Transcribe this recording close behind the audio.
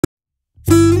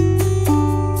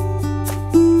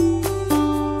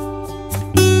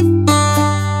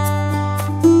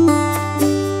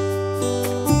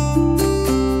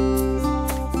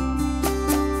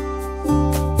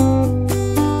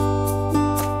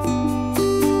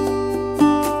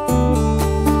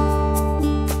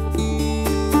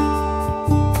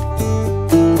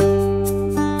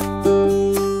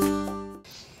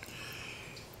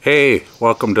Hey,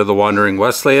 welcome to the Wandering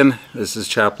Wesleyan. This is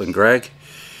Chaplain Greg.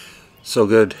 So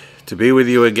good to be with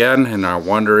you again in our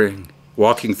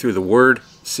Walking Through the Word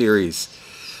series.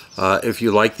 If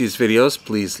you like these videos,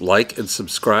 please like and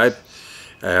subscribe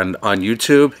and on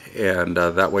YouTube, and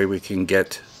that way we can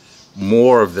get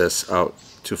more of this out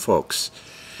to folks.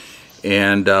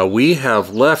 And we have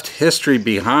left history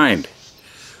behind.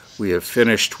 We have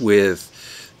finished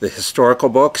with the historical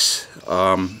books,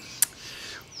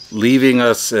 leaving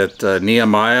us at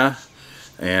Nehemiah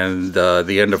and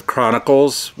the end of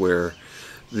Chronicles, where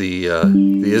the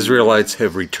Israelites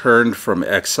have returned from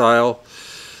exile.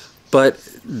 But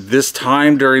this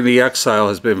time during the exile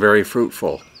has been very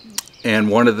fruitful. And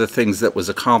one of the things that was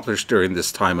accomplished during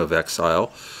this time of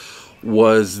exile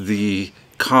was the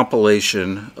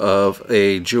compilation of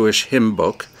a Jewish hymn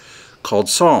book called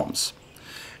Psalms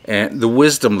and the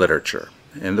wisdom literature.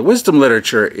 And the wisdom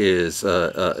literature is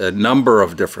a number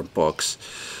of different books,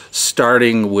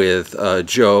 starting with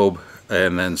Job,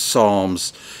 and then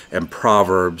Psalms and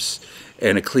Proverbs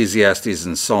and Ecclesiastes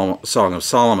and Song of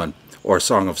Solomon, or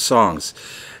Song of Songs.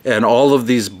 And all of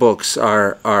these books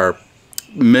are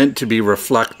meant to be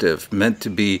reflective, meant to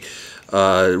be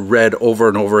read over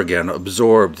and over again,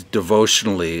 absorbed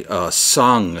devotionally,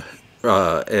 sung.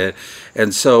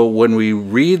 And so when we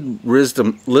read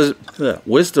wisdom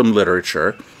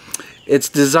literature, it's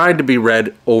designed to be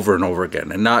read over and over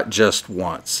again, and not just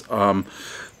once.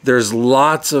 There's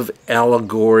lots of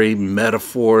allegory,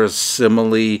 metaphors,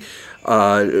 simile.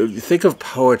 Think of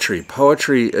poetry.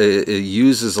 Poetry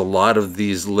uses a lot of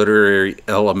these literary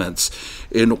elements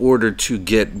in order to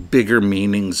get bigger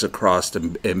meanings across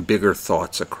and bigger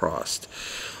thoughts across.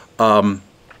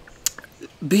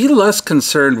 Be less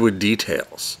concerned with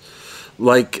details.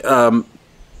 Like,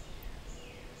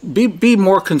 be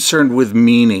more concerned with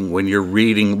meaning when you're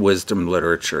reading wisdom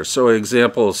literature. So,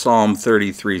 example, Psalm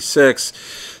 33:6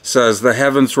 says, "The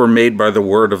heavens were made by the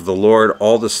word of the Lord,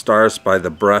 all the stars by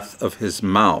the breath of his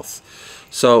mouth."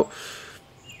 So,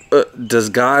 does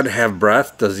God have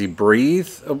breath? Does he breathe?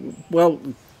 Well,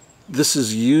 this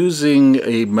is using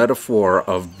a metaphor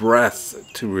of breath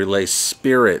to relay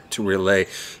spirit, to relay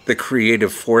the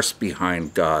creative force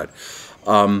behind God.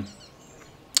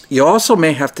 You also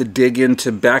may have to dig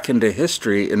back into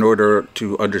history in order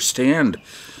to understand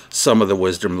some of the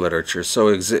wisdom literature. So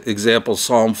example,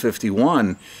 Psalm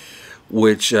 51,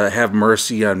 which have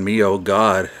mercy on me, O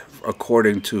God,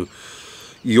 according to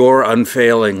your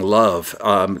unfailing love.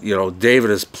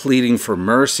 David is pleading for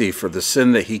mercy for the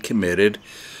sin that he committed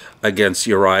against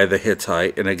Uriah the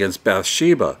Hittite and against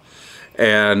Bathsheba.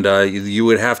 And you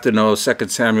would have to know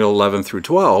 2 Samuel 11 through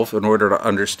 12 in order to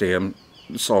understand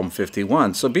Psalm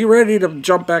 51. So be ready to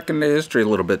jump back into history a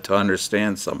little bit to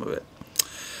understand some of it.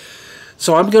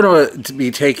 So I'm going to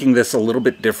be taking this a little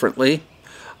bit differently.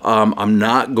 I'm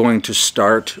not going to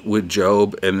start with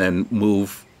Job and then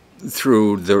move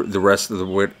through the rest of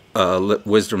the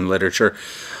wisdom literature,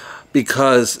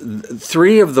 because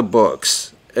 3 of the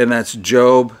books, and that's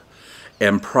Job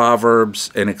and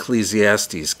Proverbs and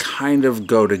Ecclesiastes, kind of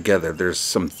go together. There's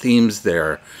some themes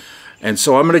there. And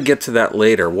so I'm going to get to that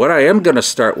later. What I am going to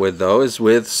start with, though, is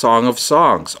with Song of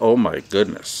Songs. Oh my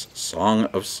goodness, Song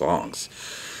of Songs.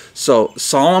 So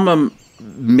Solomon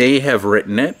may have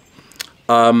written it.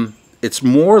 It's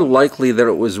more likely that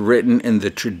it was written in the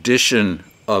tradition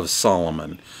of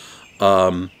Solomon.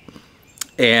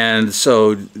 And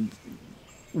so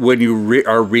when you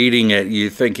are reading it, you're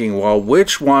thinking, well,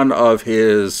 which one of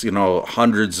his,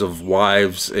 hundreds of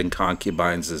wives and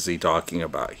concubines is he talking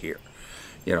about here?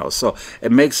 So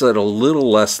it makes it a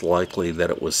little less likely that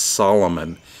it was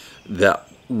Solomon that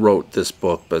wrote this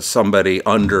book, but somebody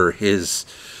under his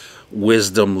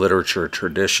wisdom literature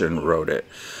tradition wrote it.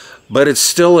 But it's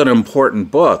still an important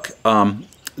book.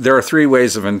 There are 3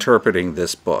 ways of interpreting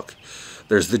this book.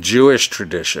 There's the Jewish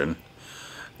tradition,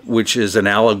 which is an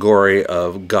allegory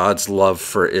of God's love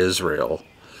for Israel.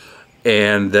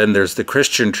 And then there's the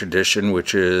Christian tradition,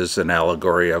 which is an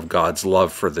allegory of God's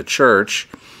love for the church.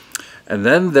 And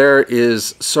then there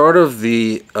is sort of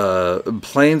the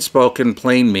plain-spoken,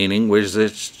 plain meaning, which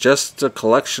is just a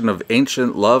collection of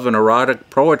ancient love and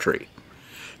erotic poetry.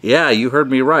 Yeah, you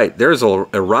heard me right. There's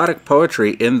erotic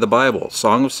poetry in the Bible.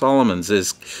 Song of Solomon's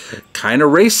is kind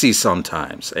of racy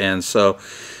sometimes. And so,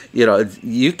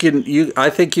 I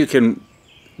think you can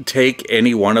take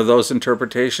any one of those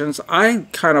interpretations. I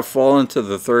kind of fall into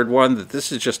the third one, that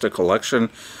this is just a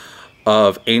collection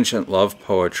of ancient love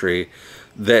poetry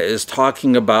that is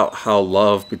talking about how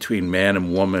love between man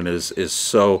and woman is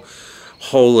so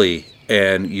holy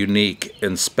and unique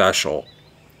and special.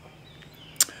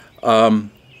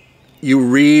 You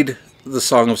read the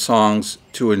Song of Songs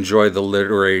to enjoy the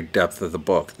literary depth of the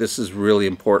book. This is really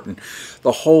important.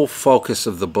 The whole focus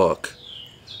of the book,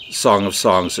 Song of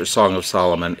Songs or Song of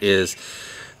Solomon, is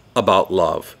about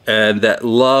love, and that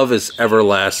love is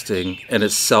everlasting and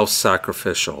it's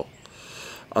self-sacrificial.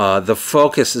 The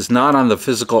focus is not on the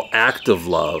physical act of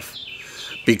love,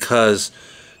 because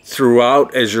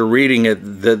throughout, as you're reading it,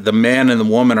 the man and the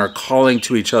woman are calling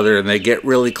to each other, and they get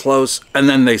really close, and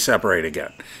then they separate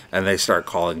again. And they start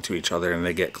calling to each other, and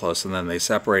they get close, and then they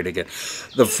separate again.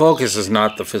 The focus is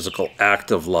not the physical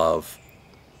act of love,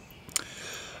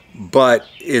 but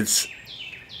it's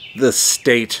the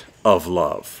state of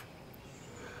love.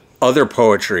 Other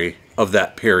poetry of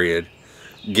that period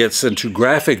gets into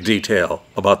graphic detail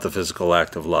about the physical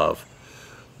act of love,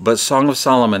 but Song of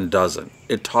Solomon doesn't.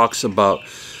 It talks about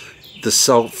the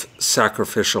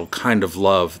self-sacrificial kind of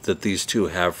love that these two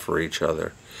have for each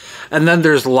other. And then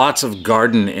there's lots of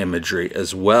garden imagery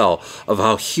as well of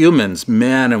how humans,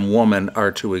 man and woman,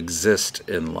 are to exist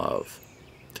in love.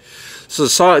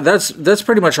 So that's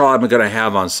pretty much all I'm going to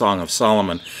have on Song of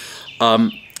Solomon.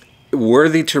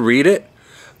 Worthy to read it.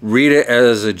 Read it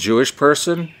as a Jewish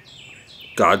person,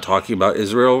 God talking about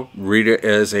Israel. Read it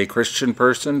as a Christian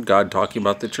person, God talking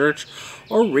about the church.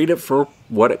 Or read it for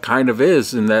what it kind of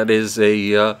is, and that is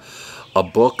a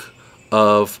book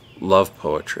of love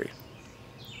poetry.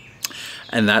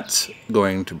 And that's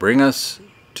going to bring us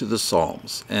to the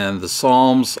Psalms. And the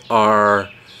Psalms are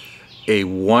a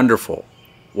wonderful,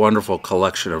 wonderful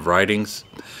collection of writings.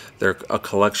 They're a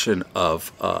collection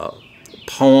of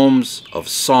poems, of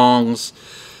songs.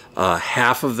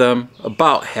 Half of them,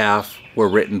 about half, were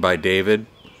written by David.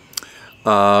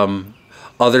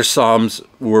 Other Psalms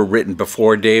were written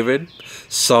before David.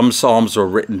 Some Psalms were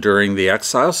written during the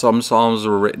exile. Some Psalms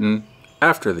were written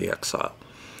after the exile.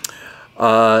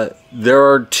 There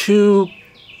are two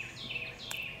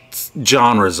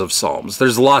genres of Psalms.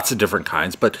 There's lots of different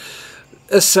kinds, but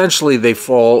essentially they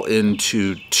fall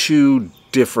into two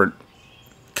different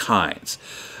kinds.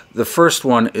 The first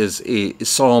one is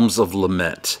Psalms of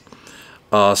Lament.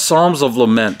 Psalms of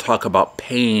Lament talk about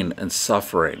pain and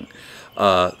suffering,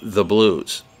 the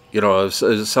blues. You know,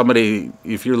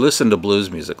 if you listen to blues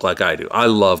music like I do, I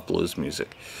love blues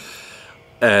music.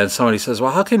 And somebody says,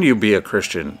 well, how can you be a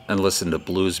Christian and listen to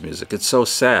blues music? It's so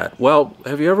sad. Well,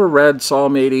 have you ever read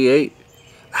Psalm 88?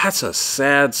 That's a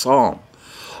sad psalm.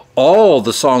 All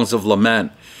the songs of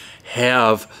lament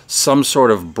have some sort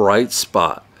of bright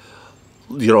spot,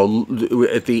 you know,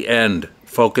 at the end,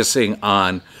 focusing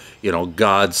on, you know,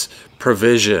 God's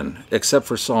provision, except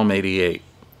for Psalm 88.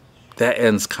 That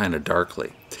ends kind of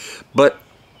darkly. But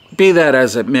be that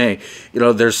as it may, you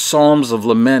know, there's Psalms of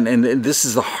lament, and this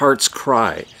is the heart's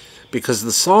cry, because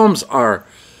the Psalms are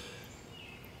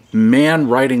man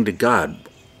writing to God.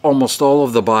 Almost all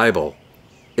of the Bible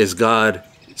is God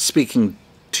speaking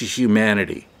to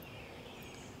humanity.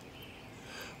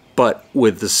 But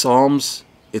with the Psalms,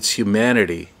 it's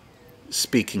humanity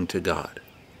speaking to God.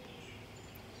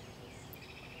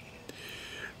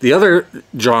 The other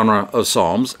genre of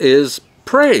Psalms is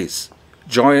praise,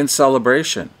 joy and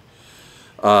celebration.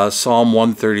 Psalm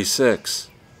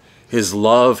 136, His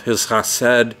love, His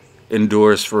chesed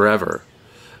endures forever.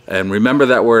 And remember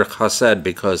that word chesed,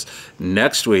 because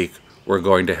next week we're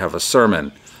going to have a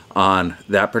sermon on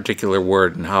that particular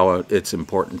word and how it's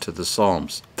important to the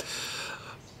Psalms.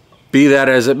 Be that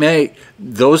as it may,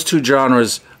 those two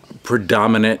genres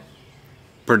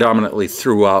predominantly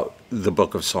throughout the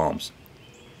book of Psalms.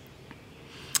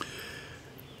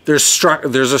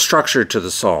 There's a structure to the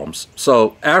Psalms.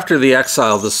 So after the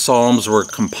exile, the Psalms were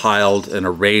compiled and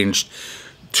arranged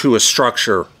to a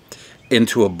structure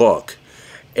into a book.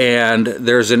 And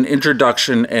there's an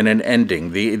introduction and an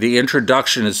ending. The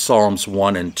introduction is Psalms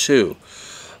 1 and 2.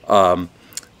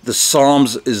 The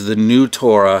Psalms is the new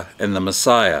Torah and the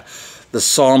Messiah. The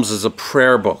Psalms is a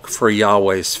prayer book for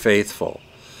Yahweh's faithful.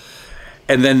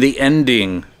 And then the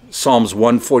ending, Psalms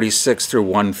 146 through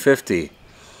 150,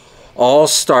 all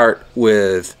start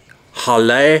with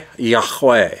Hallel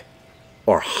Yahweh,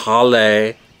 or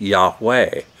Hallel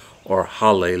Yahweh, or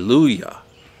Hallelujah.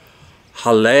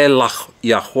 Hallel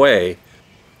Yahweh,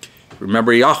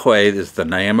 remember Yahweh is the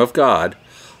name of God.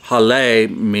 Hallel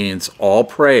means all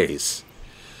praise.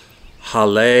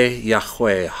 Hallel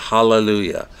Yahweh,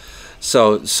 hallelujah.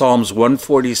 So Psalms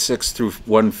 146 through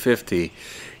 150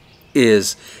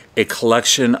 is a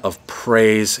collection of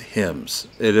praise hymns.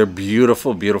 They're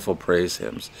beautiful, beautiful praise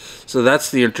hymns. So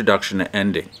that's the introduction and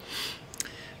ending.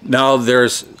 Now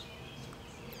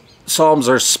Psalms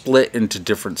are split into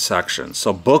different sections.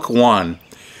 So book 1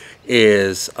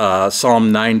 is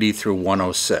Psalm 90 through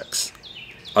 106.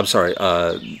 I'm sorry,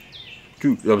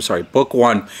 book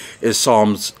 1 is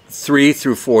Psalms 3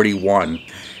 through 41,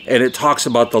 and it talks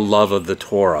about the love of the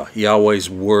Torah, Yahweh's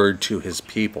word to his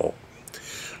people.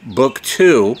 Book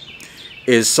 2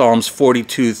 is Psalms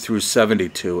 42 through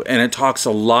 72, and it talks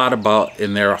a lot about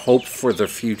in their hope for the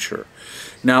future.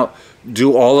 Now,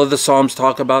 do all of the Psalms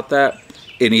talk about that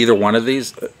in either one of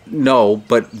these? No,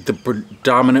 but the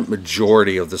predominant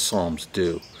majority of the Psalms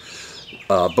do.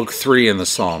 Book 3 in the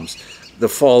Psalms, the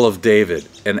fall of David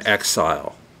and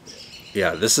exile.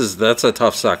 Yeah, that's a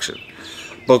tough section.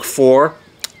 Book 4,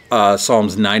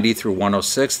 Psalms 90 through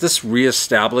 106. This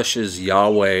reestablishes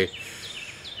Yahweh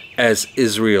as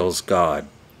Israel's God.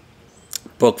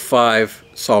 Book 5,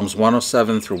 Psalms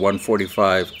 107 through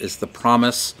 145, is the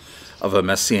promise of a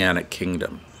messianic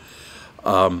kingdom.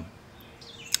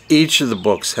 Each of the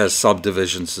books has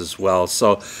subdivisions as well,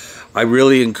 so I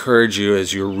really encourage you,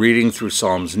 as you're reading through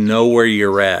Psalms, know where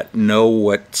you're at, know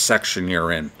what section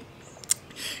you're in.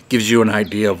 Gives you an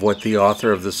idea of what the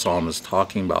author of the psalm is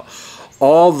talking about.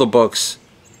 All the books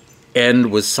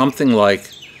end with something like,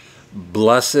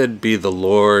 "Blessed be the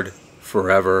Lord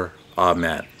forever,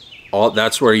 amen."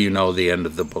 That's where you know the end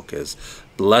of the book is.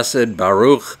 Blessed,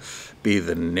 Baruch, be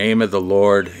the name of the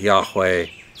Lord, Yahweh,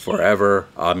 forever,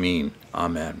 amen.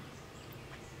 Amen.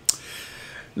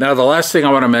 Now, the last thing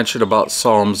I want to mention about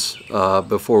Psalms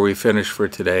before we finish for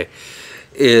today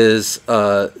is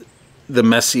the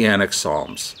Messianic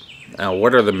Psalms. Now,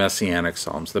 what are the Messianic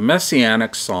Psalms? The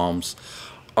Messianic Psalms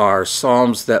are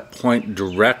psalms that point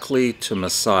directly to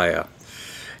Messiah.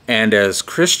 And as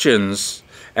Christians,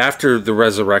 after the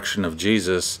resurrection of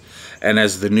Jesus, and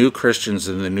as the new Christians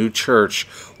in the new church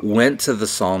went to the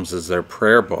Psalms as their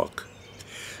prayer book,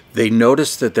 they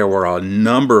noticed that there were a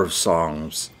number of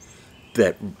songs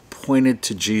that pointed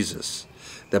to Jesus,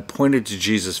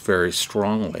 very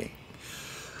strongly.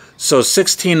 So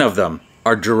 16 of them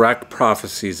are direct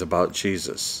prophecies about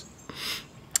Jesus.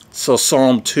 So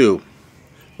Psalm 2,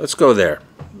 let's go there.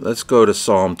 Let's go to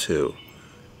Psalm 2.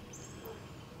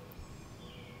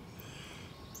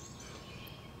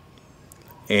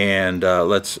 And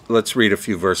let's read a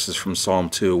few verses from Psalm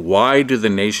 2. Why do the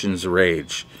nations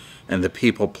rage and the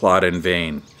people plot in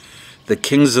vain? The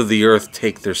kings of the earth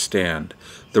take their stand.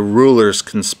 The rulers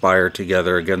conspire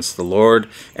together against the Lord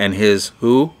and his,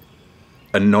 who?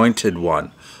 Anointed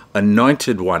one.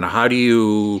 Anointed one. How do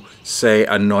you say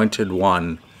anointed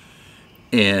one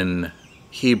in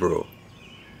Hebrew?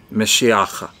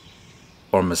 Mashiach,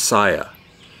 or Messiah.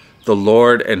 The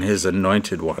Lord and his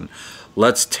anointed one.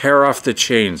 Let's tear off the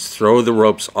chains, throw the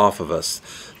ropes off of us.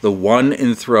 The one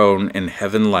enthroned in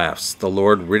heaven laughs. The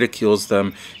Lord ridicules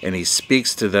them, and he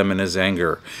speaks to them in his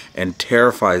anger, and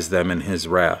terrifies them in his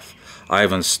wrath. I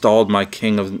have installed my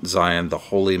king of Zion, the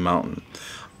holy mountain.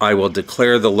 I will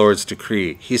declare the Lord's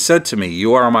decree. He said to me,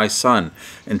 "You are my son,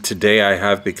 and today I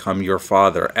have become your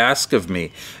father. Ask of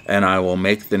me, and I will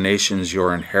make the nations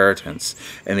your inheritance,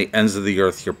 and the ends of the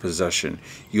earth your possession.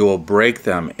 You will break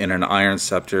them in an iron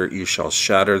scepter. You shall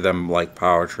shatter them like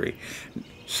pottery.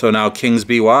 So now, kings,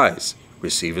 be wise.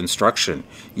 Receive instruction.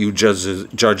 You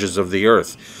judges of the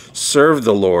earth. Serve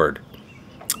the Lord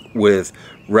with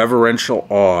reverential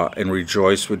awe and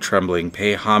rejoice with trembling.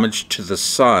 Pay homage to the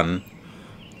Son,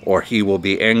 or he will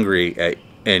be angry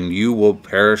and you will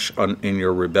perish in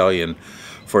your rebellion.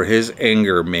 For his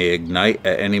anger may ignite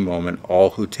at any moment. All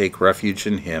who take refuge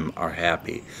in him are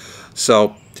happy."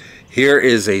 So here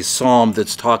is a psalm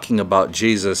that's talking about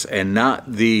Jesus, and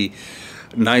not the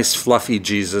nice fluffy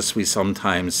Jesus we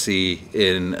sometimes see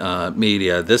in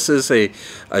media. This is a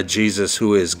Jesus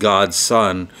who is God's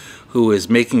son, who is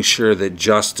making sure that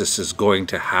justice is going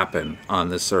to happen on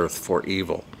this earth for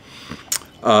evil.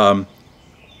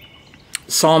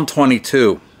 Psalm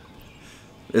 22.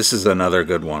 This is another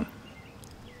good one.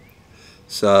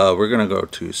 So we're going to go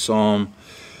to Psalm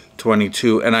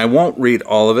 22. And I won't read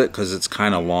all of it because it's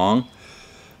kind of long.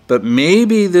 But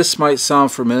maybe this might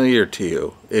sound familiar to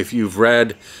you if you've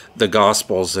read the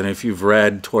Gospels, and if you've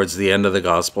read towards the end of the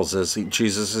Gospels as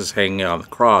Jesus is hanging on the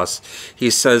cross, he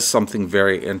says something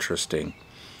very interesting.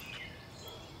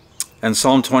 And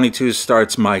Psalm 22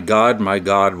 starts, my God,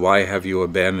 why have you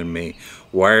abandoned me?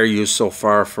 Why are you so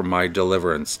far from my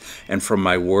deliverance and from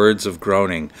my words of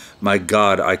groaning? My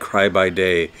God, I cry by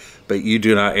day, but you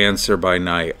do not answer by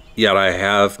night. Yet I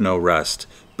have no rest.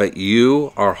 But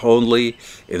you are holy,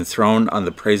 enthroned on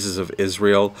the praises of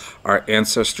Israel. Our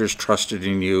ancestors trusted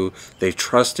in you. They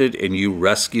trusted and you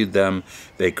rescued them.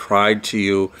 They cried to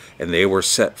you and they were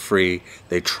set free.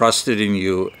 They trusted in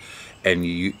you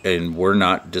and were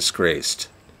not disgraced.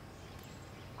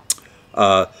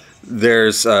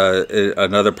 There's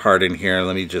another part in here.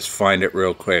 Let me just find it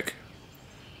real quick.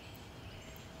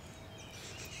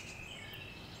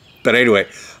 But anyway,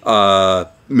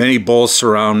 many bulls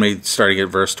surround me, starting at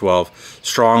verse 12.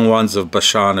 Strong ones of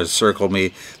Bashan encircle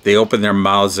me. They open their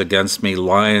mouths against me,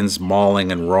 lions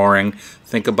mauling and roaring.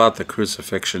 Think about the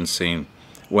crucifixion scene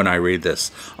when I read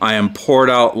this. I am poured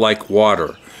out like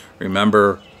water.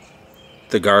 Remember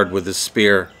the guard with the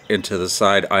spear into the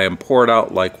side. I am poured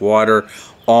out like water.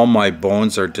 All my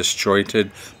bones are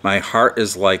disjointed. My heart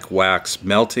is like wax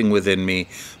melting within me.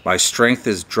 My strength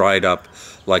is dried up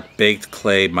like baked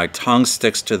clay. My tongue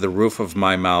sticks to the roof of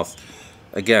my mouth.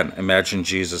 Again, imagine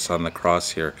Jesus on the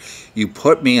cross here. You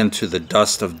put me into the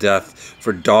dust of death,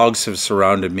 for dogs have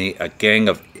surrounded me. A gang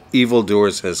of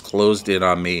evildoers has closed in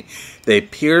on me. They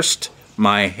pierced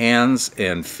my hands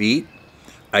and feet.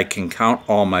 I can count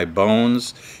all my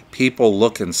bones. People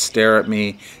look and stare at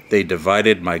me. They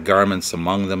divided my garments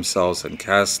among themselves and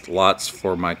cast lots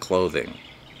for my clothing.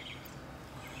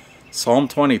 Psalm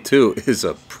 22 is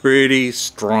a pretty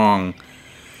strong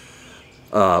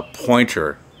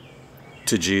pointer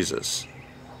to Jesus.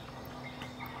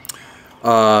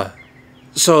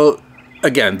 So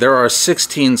again, there are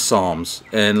 16 Psalms,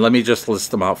 and let me just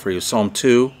list them out for you. Psalm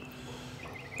 2,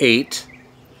 8,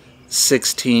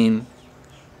 16,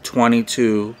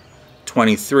 22,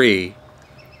 23,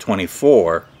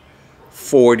 24,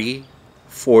 40,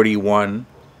 41,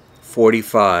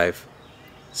 45,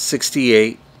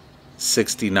 68,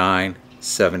 69,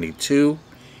 72,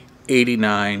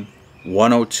 89,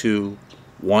 102,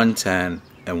 110,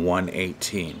 and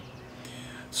 118.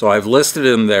 So I've listed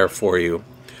them there for you.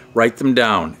 Write them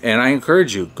down, and I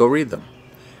encourage you, go read them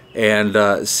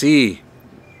and see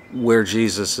where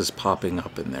Jesus is popping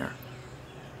up in there.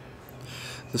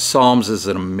 The Psalms is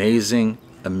an amazing,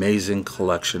 amazing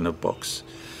collection of books.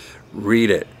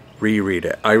 Read it, reread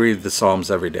it. I read the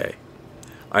Psalms every day.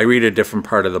 I read a different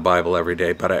part of the Bible every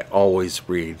day, but I always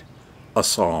read a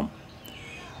Psalm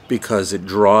because it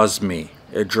draws me.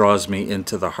 It draws me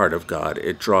into the heart of God.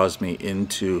 It draws me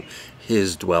into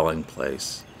His dwelling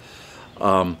place.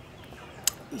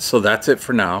 So that's it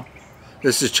for now.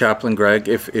 This is Chaplain Greg.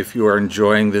 If you are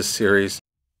enjoying this series,